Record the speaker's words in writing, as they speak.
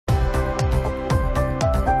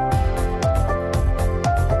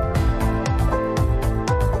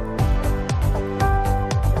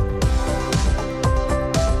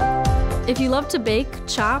you love to bake,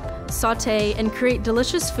 chop, sauté, and create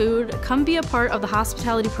delicious food, come be a part of the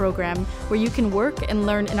hospitality program where you can work and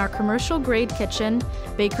learn in our commercial-grade kitchen,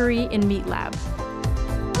 bakery, and meat lab.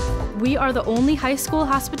 We are the only high school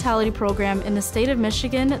hospitality program in the state of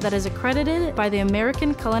Michigan that is accredited by the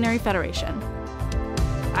American Culinary Federation.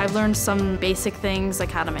 I've learned some basic things like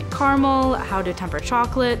how to make caramel, how to temper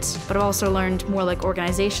chocolate, but I've also learned more like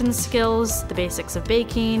organization skills, the basics of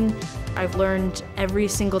baking. I've learned every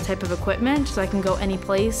single type of equipment so I can go any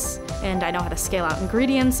place, and I know how to scale out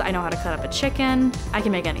ingredients, I know how to cut up a chicken. I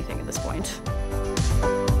can make anything at this point.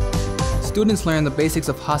 Students learn the basics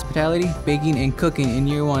of hospitality, baking, and cooking in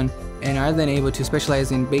year 1, and are then able to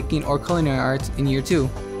specialize in baking or culinary arts in year 2.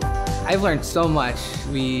 I've learned so much.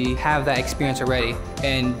 We have that experience already,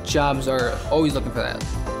 and jobs are always looking for that.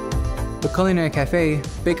 The Culinary Cafe,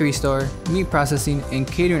 bakery store, meat processing, and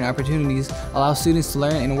catering opportunities allow students to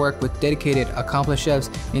learn and work with dedicated, accomplished chefs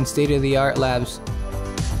in state-of-the-art labs.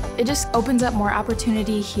 It just opens up more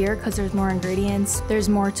opportunity here because there's more ingredients, there's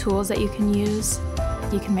more tools that you can use,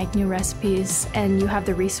 you can make new recipes, and you have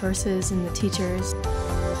the resources and the teachers.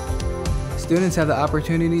 Students have the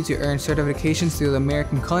opportunity to earn certifications through the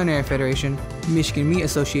American Culinary Federation, Michigan Meat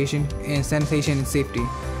Association, and Sanitation and Safety.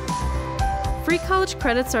 Free college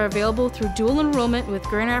credits are available through dual enrollment with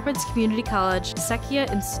Grand Rapids Community College,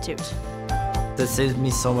 Sequia Institute. That saves me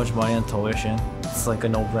so much money on tuition. It's like a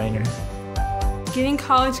no-brainer. Getting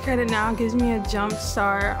college credit now gives me a jump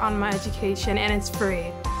start on my education, and it's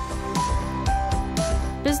free.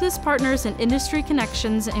 Business partners and industry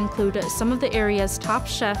connections include some of the area's top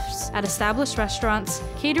chefs at established restaurants,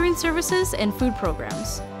 catering services, and food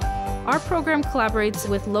programs. Our program collaborates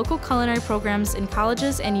with local culinary programs in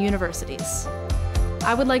colleges and universities.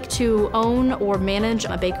 I would like to own or manage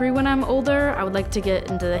a bakery when I'm older. I would like to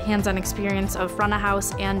get into the hands-on experience of front of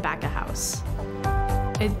house and back of house.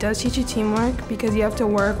 It does teach you teamwork because you have to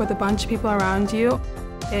work with a bunch of people around you.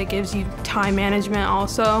 It gives you time management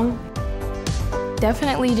also.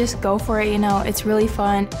 Definitely just go for it, it's really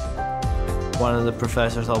fun. One of the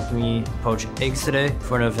professors helped me poach eggs today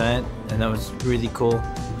for an event, and that was really cool.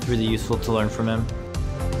 It was really useful to learn from him.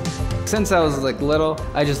 Since I was little,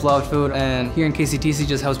 I just loved food, and here in KCTC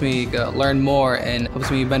just helps me learn more and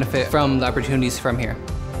helps me benefit from the opportunities from here.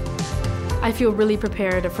 I feel really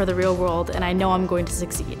prepared for the real world, and I know I'm going to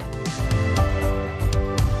succeed.